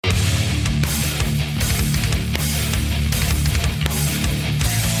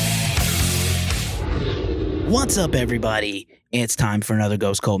What's up, everybody? It's time for another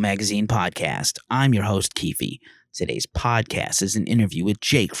Ghost Cult Magazine podcast. I'm your host, Keefe. Today's podcast is an interview with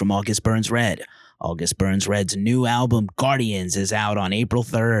Jake from August Burns Red. August Burns Red's new album, Guardians, is out on April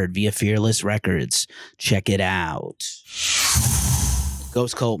 3rd via Fearless Records. Check it out.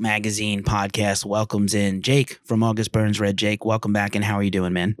 Ghost Cult Magazine podcast welcomes in Jake from August Burns Red. Jake, welcome back, and how are you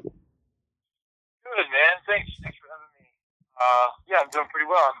doing, man? Good, man. Thanks for having me. I'm doing pretty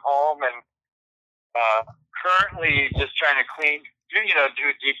well. I'm home and currently just trying to do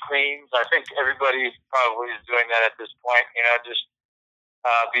deep cleans. I think everybody probably is doing that at this point. Just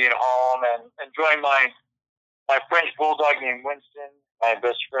being home and enjoying my French bulldog named Winston, my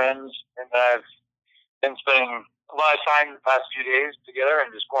best friends, and I've been spending a lot of time the past few days together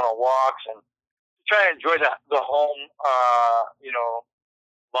and just going on walks and trying to enjoy the home,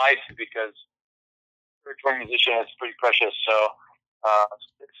 life, because for a touring musician, it's pretty precious. So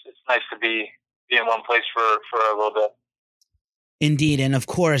it's nice to be in one place for a little bit. Indeed. And of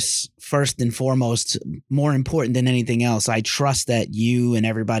course, first and foremost, more important than anything else, I trust that you and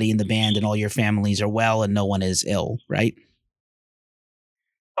everybody in the band and all your families are well and no one is ill, right?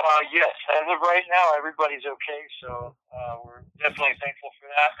 Yes. As of right now, everybody's okay. So we're definitely thankful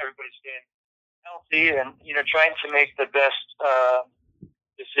for that. Everybody's staying healthy and, trying to make the best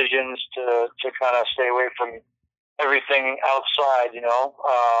decisions to kind of stay away from everything outside,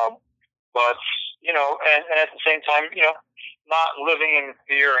 but, and at the same time, not living in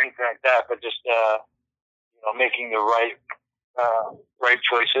fear or anything like that, but just, making the right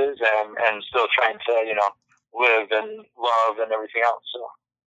choices and still trying to, live and love and everything else. So.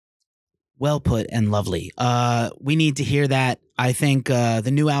 Well put and lovely. We need to hear that. I think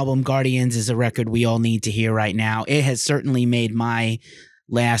the new album, Guardians, is a record we all need to hear right now. It has certainly made my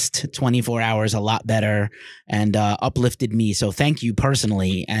last 24 hours a lot better and uplifted me. So thank you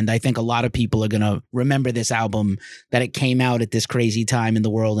personally. And I think a lot of people are going to remember this album, that it came out at this crazy time in the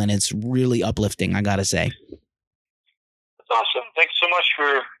world, and it's really uplifting, I got to say. That's awesome. Thanks so much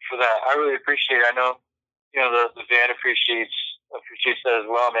for that. I really appreciate it. I know, the band appreciates that as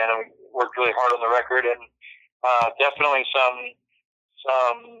well, man. And we worked really hard on the record, and definitely some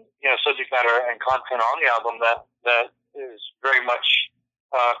subject matter and content on the album that is very much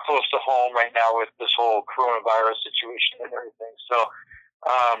close to home right now with this whole coronavirus situation and everything. So,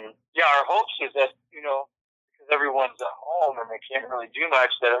 our hopes is that, because everyone's at home and they can't really do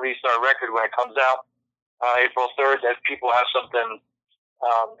much, that at least our record, when it comes out April 3rd, that people have something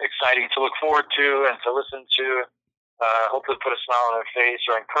exciting to look forward to and to listen to. Hopefully put a smile on their face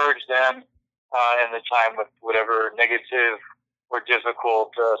or encourage them in the time with whatever negative or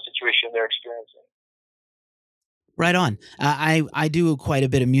difficult situation they're experiencing. Right on. I do quite a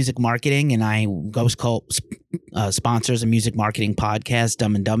bit of music marketing, and Ghost Cult sponsors a music marketing podcast,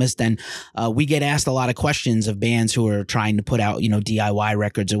 Dumb and Dumbest, and we get asked a lot of questions of bands who are trying to put out, DIY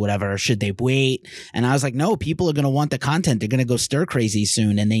records or whatever. Should they wait? And I was like, no, people are going to want the content. They're going to go stir crazy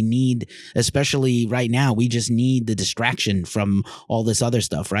soon, and they need, especially right now, we just need the distraction from all this other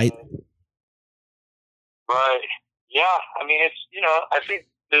stuff, right? Right. Yeah. I mean, it's, I think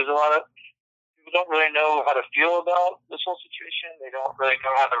there's a lot of people don't really know how to feel about this whole situation. They don't really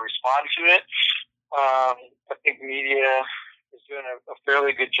know how to respond to it. I think media is doing a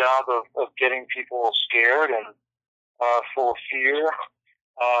fairly good job of getting people scared and full of fear.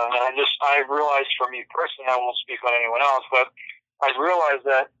 And I realized for me personally, I won't speak on anyone else, but I realized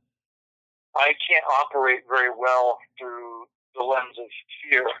that I can't operate very well through the lens of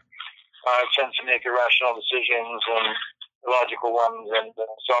fear. I tend to make irrational decisions and illogical ones, and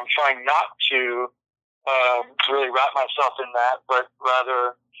so I'm trying not to really wrap myself in that, but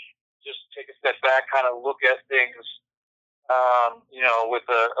rather just take a step back, kind of look at things, with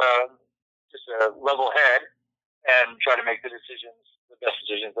just a level head, and try to make the best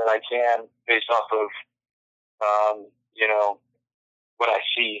decisions that I can based off of, what I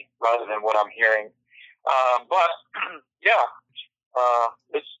see rather than what I'm hearing.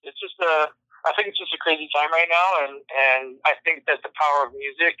 It's just I think it's just a crazy time right now, and I think that the power of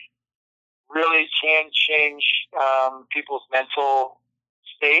music really can change people's mental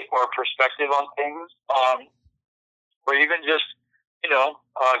state or perspective on things, or even just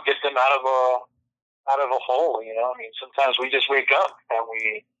get them out of a hole. I mean, sometimes we just wake up and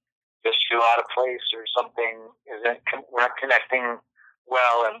we just feel out of place or something we're not connecting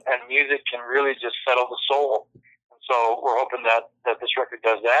well, and music can really just settle the soul. And so we're hoping that this record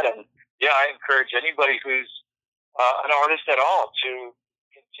does that. And I encourage anybody who's an artist at all to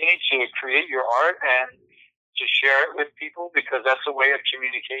continue to create your art and to share it with people, because that's a way of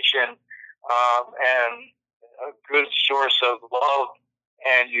communication and a good source of love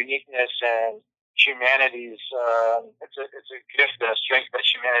and uniqueness and humanity's it's a gift and a strength that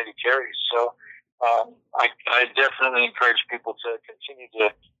humanity carries. So I definitely encourage people to continue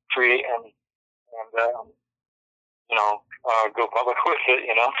to create and go public with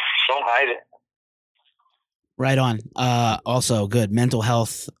it. Don't hide it. Right on. Also good. Mental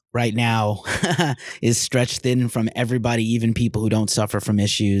health right now is stretched thin from everybody, even people who don't suffer from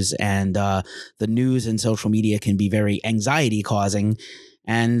issues. And the news and social media can be very anxiety causing.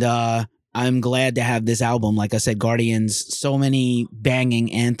 And I'm glad to have this album. Like I said, Guardians, so many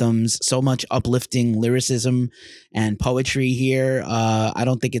banging anthems, so much uplifting lyricism and poetry here. I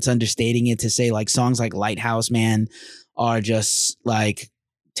don't think it's understating it to say like songs like Lighthouse, man, are just like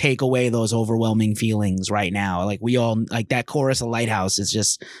take away those overwhelming feelings right now. Like we all like that chorus of Lighthouse is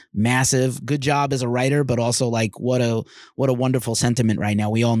just massive. Good job as a writer, but also like what a wonderful sentiment right now.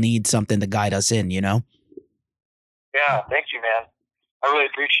 We all need something to guide us in, Yeah, thank you, man. I really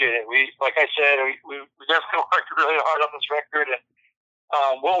appreciate it. Like I said, we definitely worked really hard on this record, and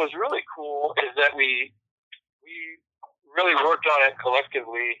what was really cool is that we really worked on it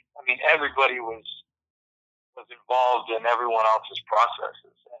collectively. I mean, everybody was involved in everyone else's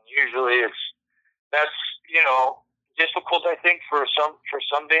processes, and usually that's difficult, I think, for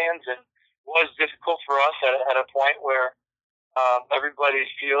some bands, and was difficult for us at a point where everybody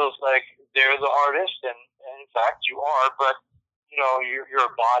feels like they're the artist, and in fact you are, but you're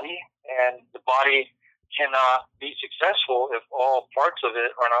a body, and the body cannot be successful if all parts of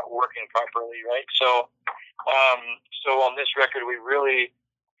it are not working properly, right? So on this record, we really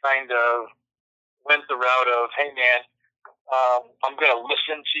kind of went the route of, hey man, I'm going to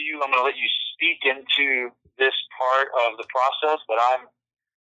listen to you. I'm going to let you speak into this part of the process that I'm,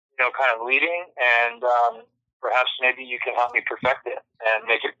 kind of leading, and perhaps maybe you can help me perfect it and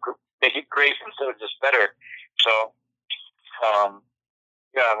make it great instead of just better. So,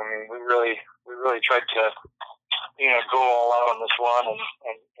 yeah, I mean, we really tried to, go all out on this one and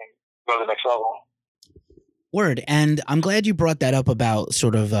go to the next level. Word. And I'm glad you brought that up about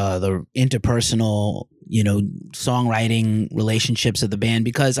sort of the interpersonal, songwriting relationships of the band,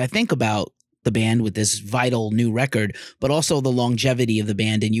 because I think about the band with this vital new record, but also the longevity of the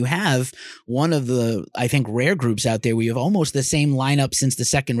band. And you have one of the, I think, rare groups out there where you have almost the same lineup since the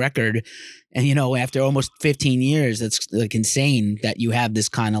second record. And, after almost 15 years, it's like insane that you have this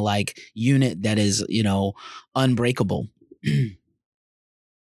kind of like unit that is, unbreakable. Yeah.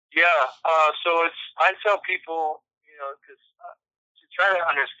 So I tell people, because to try to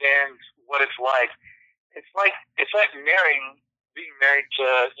understand what it's like being married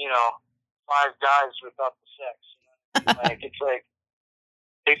to, 5 guys without the sex. Like it's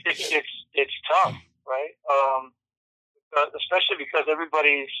tough, right? Especially because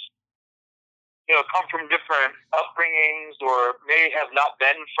everybody's, come from different upbringings, or may have not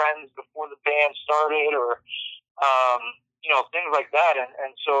been friends before the band started, or things like that,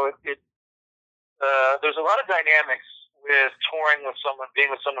 and so there's a lot of dynamics with touring with someone, being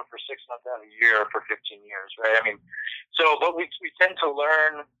with someone for 6 months out of a year, or for 15 years, right? I mean, but we tend to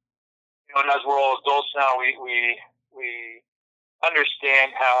learn. And as we're all adults now, we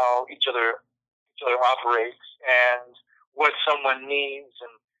understand how each other operates, and what someone needs,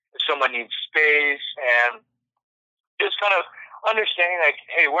 and if someone needs space, and just kind of understanding like,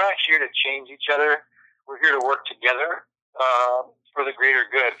 hey, we're not here to change each other. We're here to work together for the greater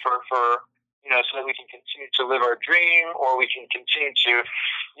good, for so that we can continue to live our dream, or we can continue to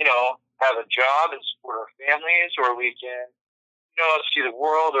have a job and support our families, or we can see the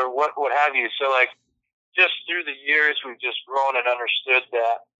world, or what have you. So like, just through the years, we've just grown and understood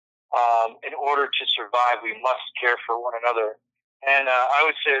that in order to survive, we must care for one another. And I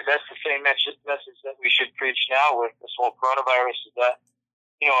would say that's the same message that we should preach now with this whole coronavirus, is that,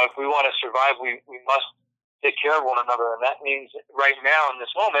 if we want to survive, we must take care of one another. And that means right now in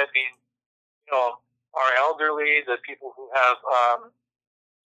this moment, our elderly, the people who have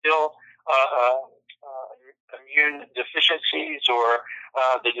still immune deficiencies, or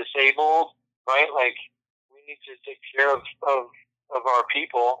the disabled, right? Like, we need to take care of our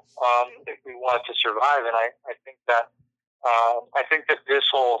people if we want to survive. And I think that this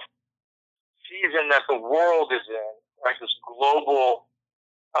whole season that the world is in, right, this global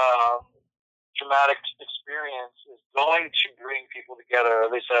dramatic experience, is going to bring people together.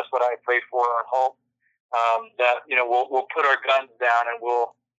 At least that's what I pray for and hope. That we'll put our guns down, and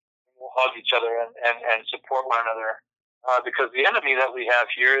we'll hug each other and support one another, because the enemy that we have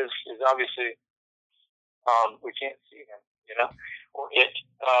here is obviously we can't see him, or it.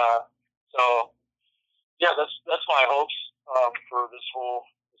 So yeah, that's my hopes for this whole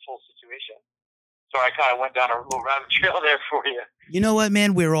situation. So I kind of went down a little rabbit trail there for you. You know what,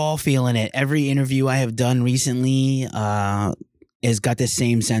 man? We're all feeling it. Every interview I have done recently has got this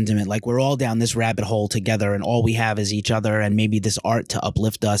same sentiment. Like, we're all down this rabbit hole together, and all we have is each other and maybe this art to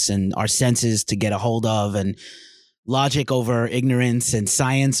uplift us and our senses to get a hold of, and logic over ignorance and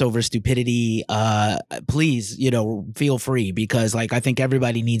science over stupidity. Please, feel free, because like, I think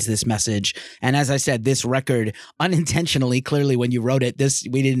everybody needs this message. And as I said, this record unintentionally, clearly when you wrote it,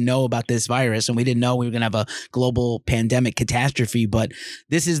 we didn't know about this virus, and we didn't know we were going to have a global pandemic catastrophe, but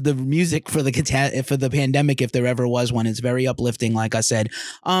this is the music for the pandemic, if there ever was one. It's very uplifting. Like I said,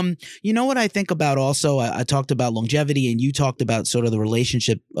 you know what I think about also, I talked about longevity, and you talked about sort of the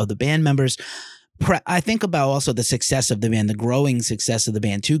relationship of the band members. I think about also the success of the band, the growing success of the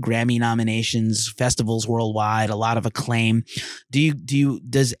band. 2 Grammy nominations, festivals worldwide, a lot of acclaim.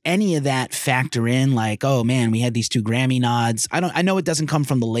 Does any of that factor in? Like, oh man, we had these 2 Grammy nods. I know it doesn't come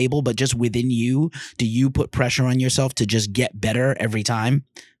from the label, but just within you, do you put pressure on yourself to just get better every time,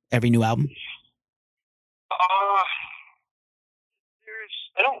 every new album?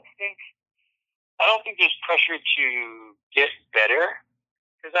 I don't think there's pressure to get better.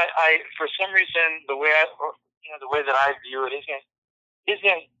 Because I, for some reason, the way that I view it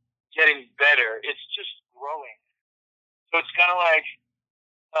isn't getting better. It's just growing. So it's kind of like,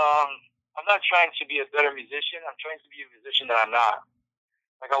 I'm not trying to be a better musician. I'm trying to be a musician that I'm not.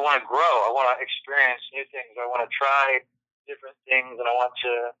 Like, I want to grow. I want to experience new things. I want to try different things, and I want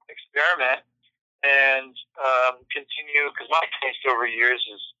to experiment and continue. Because my taste over years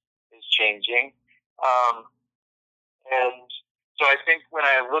is changing, and so I think when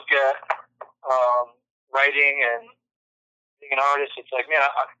I look at writing and being an artist, it's like, man,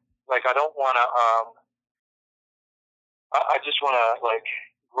 I don't want to. I just want to like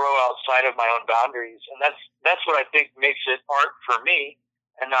grow outside of my own boundaries, and that's what I think makes it art for me,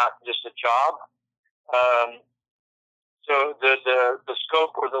 and not just a job. So the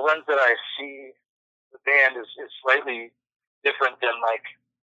scope or the lens that I see the band is slightly different than like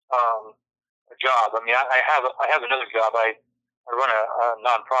a job. I mean, I have another job. I run a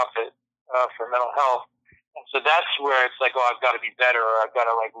nonprofit for mental health, and so that's where it's like, oh, I've got to be better, or I've got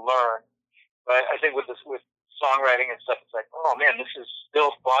to like learn. But I think with songwriting and stuff, it's like, oh man, this is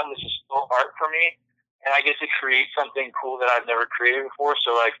still fun. This is still art for me, and I get to create something cool that I've never created before.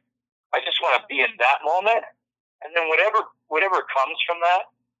 So like, I just want to be in that moment, and then whatever comes from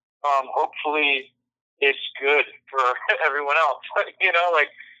that, hopefully it's good for everyone else. I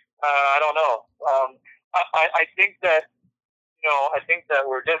don't know. I think that. I think that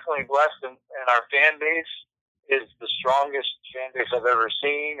we're definitely blessed, and our fan base is the strongest fan base I've ever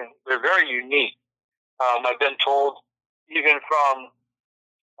seen, and they're very unique. I've been told, even from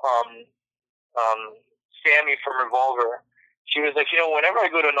Sammy from Revolver, she was like, whenever I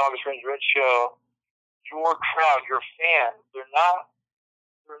go to an August Burns Red show, your crowd, your fans, they're not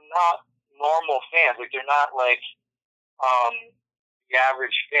normal fans. Like, they're not like the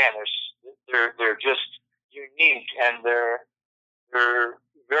average fan. They're just unique, and they're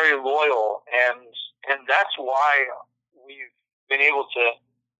very loyal, and that's why we've been able to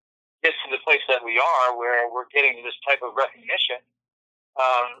get to the place that we are, where we're getting this type of recognition.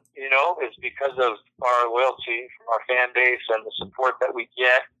 It's because of our loyalty from our fan base and the support that we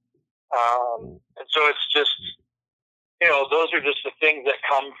get. And so it's just, those are just the things that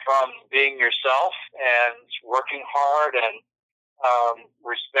come from being yourself and working hard and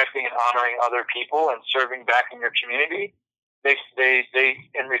respecting and honoring other people and serving back in your community. They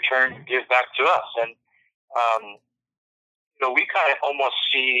in return give back to us, and we kind of almost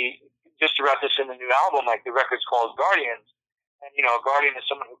see, just to wrap this in the new album, like the record's called Guardians, and a guardian is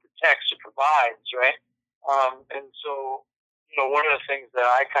someone who protects or provides, right? And so one of the things that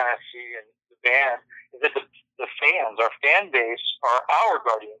I kind of see in the band is that the fans, our fan base, are our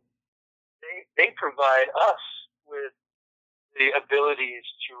guardians. They provide us with the abilities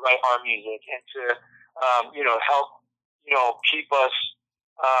to write our music and to help keep us,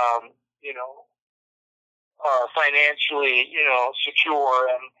 financially, secure,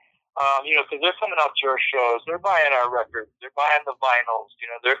 and, because they're coming out to our shows, they're buying our records, they're buying the vinyls,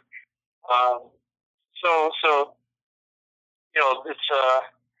 they're,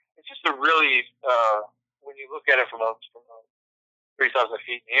 it's just a really, when you look at it from 3,000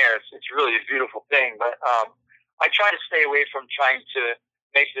 feet in the air, it's really a beautiful thing. But, I try to stay away from trying to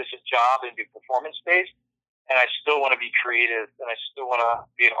make this a job and be performance-based. And I still want to be creative, and I still want to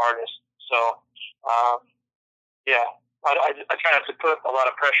be an artist. So, I try not to put a lot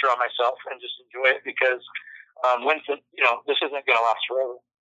of pressure on myself and just enjoy it, because this isn't going to last forever.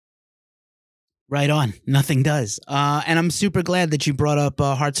 Right on. Nothing does. And I'm super glad that you brought up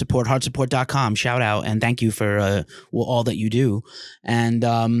Heart Support, heartsupport.com. Shout out and thank you for all that you do. And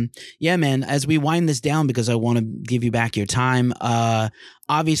yeah, man, as we wind this down, because I want to give you back your time,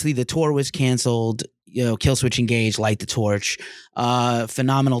 obviously the tour was canceled. You know, Killswitch Engage, Light the Torch,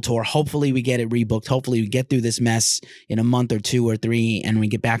 phenomenal tour. Hopefully we get it rebooked. Hopefully we get through this mess in a month or 2 or 3 and we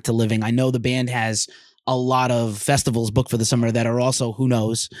get back to living. I know the band has a lot of festivals booked for the summer that are also, who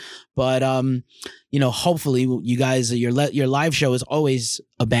knows, but you know, hopefully you guys, your live show is always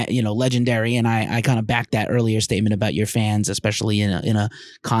legendary, and I kind of backed that earlier statement about your fans, especially in a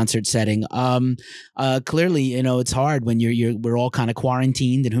concert setting. Clearly, you know, it's hard when we're all kind of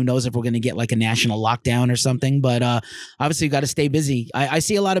quarantined, and who knows if we're going to get like a national lockdown or something, but obviously you got to stay busy. I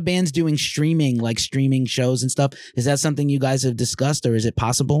see a lot of bands doing streaming shows and stuff. Is that something you guys have discussed, or is it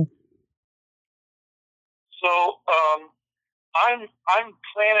possible? So I'm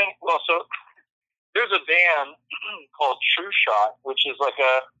planning. Well, so there's a band called True Shot, which is like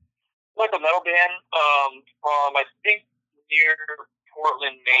a metal band from I think near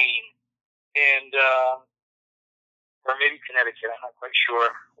Portland, Maine, and or maybe Connecticut. I'm not quite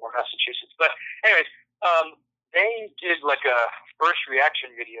sure, or Massachusetts. But anyways, they did like a first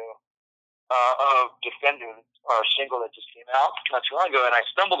reaction video of Defender, our single that just came out not too long ago, and I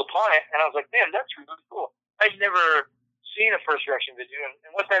stumbled upon it, and I was like, man, that's really cool. I'd never seen a first reaction video,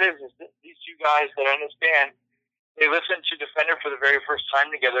 and what that is these two guys that are in this band, they listen to Defender for the very first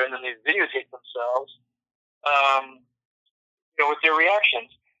time together, and then they videotape themselves, with their reactions.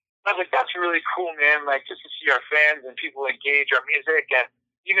 And I was like, that's really cool, man, like just to see our fans and people engage our music and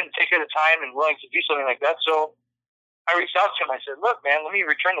even take the time and willing to do something like that. So I reached out to him. I said, look, man, let me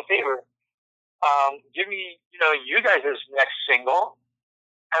return the favor. Give me, you guys' next single,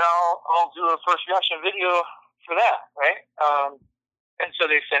 and I'll do a first reaction video for that, right? And so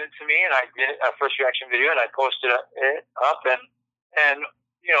they sent it to me, and I did a first reaction video, and I posted it up, and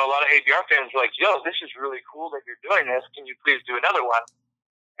a lot of ABR fans were like, yo, this is really cool that you're doing this. Can you please do another one?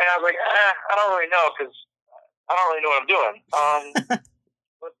 And I was like, I don't really know, because I don't really know what I'm doing.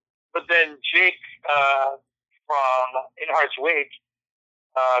 But then Jake from In Heart's Wake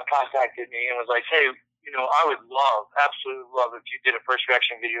contacted me and was like, hey, I would absolutely love if you did a first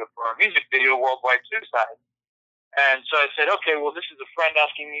reaction video for our music video, Worldwide Suicide. And so I said, okay, well, this is a friend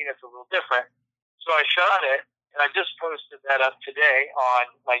asking me. That's a little different. So I shot it, and I just posted that up today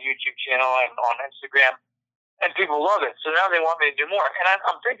on my YouTube channel and on Instagram, and people love it. So now they want me to do more. And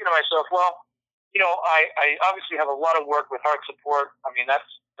I'm thinking to myself, well, I obviously have a lot of work with Heart Support. I mean, that's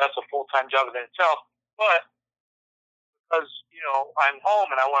a full-time job within itself. But because, I'm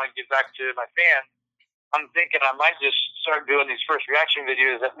home and I want to give back to my fans, I'm thinking I might just start doing these first reaction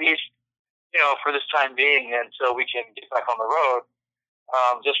videos at least, for this time being until we can get back on the road,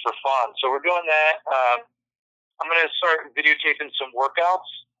 just for fun. So we're doing that. I'm going to start videotaping some workouts.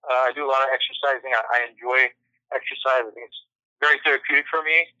 I do a lot of exercising. I enjoy exercise. I think it's very therapeutic for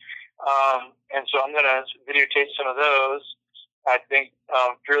me. And so I'm going to videotape some of those. I think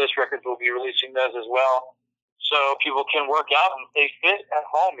Fearless Records will be releasing those as well. So people can work out and stay fit at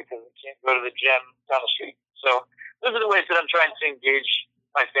home because they can't go to the gym down the street. So those are the ways that I'm trying to engage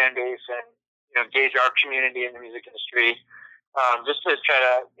my fan base and, engage our community in the music industry, just to try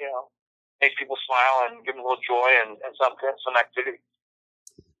to, make people smile and give them a little joy and some activity.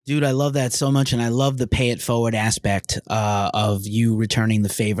 Dude, I love that so much, and I love the pay it forward aspect of you returning the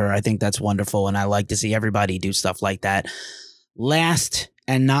favor. I think that's wonderful, and I like to see everybody do stuff like that. Last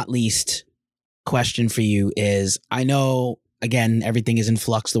and not least question for you is, I know, again, everything is in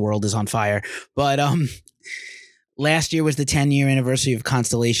flux, the world is on fire, but last year was the 10-year anniversary of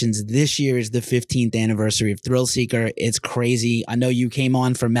Constellations. This year is the 15th anniversary of Thrill Seeker. It's crazy. I know you came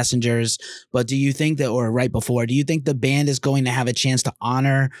on for Messengers, but do you think that, or right before, do you think the band is going to have a chance to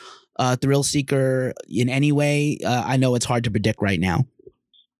honor Thrill Seeker in any way? I know it's hard to predict right now.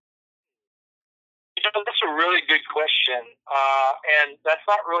 That's a really good question. And that's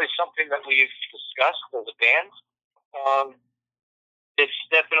not really something that we've discussed as a band. It's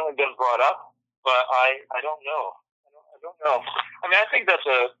definitely been brought up, but I don't know. I don't know. I mean, I think that's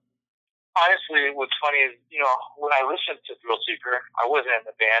honestly, what's funny is, when I listened to Thrill Seeker, I wasn't in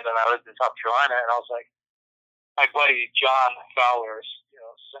the band, and I lived in South Carolina, and I was like, my buddy John Fowler,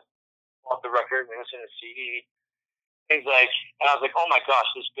 sent off the record and listened to the CD. He's like, and I was like, oh my gosh,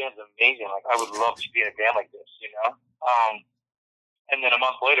 this band's amazing. Like, I would love to be in a band like this, And then a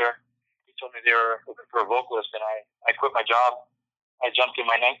month later, he told me they were looking for a vocalist, and I quit my job. I jumped in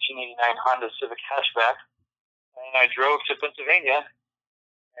my 1989 Honda Civic hatchback, and I drove to Pennsylvania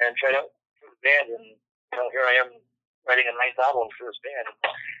and tried out for the band. And here I am writing a ninth album for this band.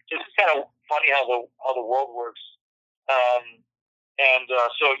 it's just kind of funny how the world works.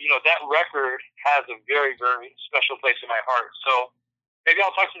 So, that record has a very, very special place in my heart. So maybe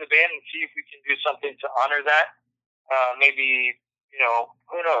I'll talk to the band and see if we can do something to honor that. Maybe,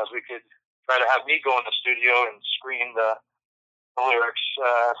 who knows, we could try to have me go in the studio and scream the lyrics,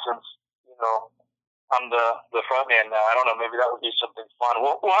 since, I'm the front man now. I don't know, maybe that would be something fun.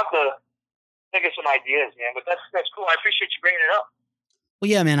 We'll have to think of some ideas, man, but that's cool. I appreciate you bringing it up. Well,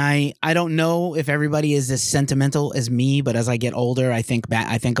 yeah, man, I don't know if everybody is as sentimental as me, but as I get older, I think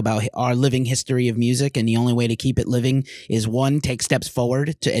about our living history of music, and the only way to keep it living is, one, take steps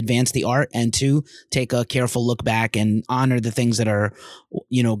forward to advance the art, and two, take a careful look back and honor the things that are,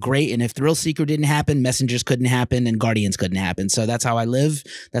 great. And if Thrill Seeker didn't happen, Messengers couldn't happen, and Guardians couldn't happen. So that's how I live.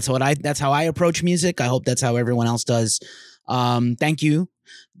 That's how I approach music. I hope that's how everyone else does. Thank you,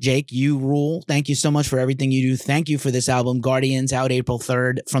 Jake. You rule. Thank you so much for everything you do. Thank you for this album, Guardians, out April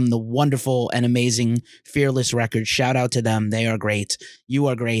 3rd, from the wonderful and amazing Fearless Records. Shout out to them. They are great. You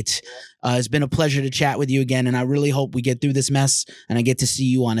are great. It's been a pleasure to chat with you again, and I really hope we get through this mess and I get to see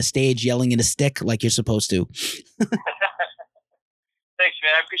you on a stage yelling at a stick like you're supposed to. Thanks,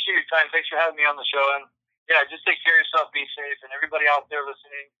 man. I appreciate your time. Thanks for having me on the show. And yeah, just take care of yourself. Be safe. And everybody out there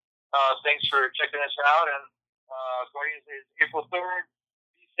listening, thanks for checking us out. And Guardians is April 3rd.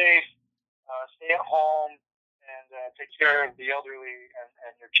 Be safe, stay at home, and take care of the elderly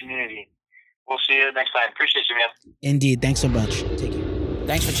and your community. We'll see you next time. Appreciate you, man. Indeed. Thanks so much. Take care.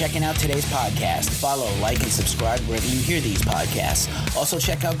 Thanks for checking out today's podcast. Follow, like, and subscribe wherever you hear these podcasts. Also,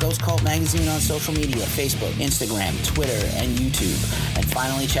 check out Ghost Cult Magazine on social media, Facebook, Instagram, Twitter, and YouTube. And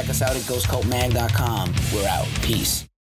finally, check us out at ghostcultmag.com. We're out. Peace.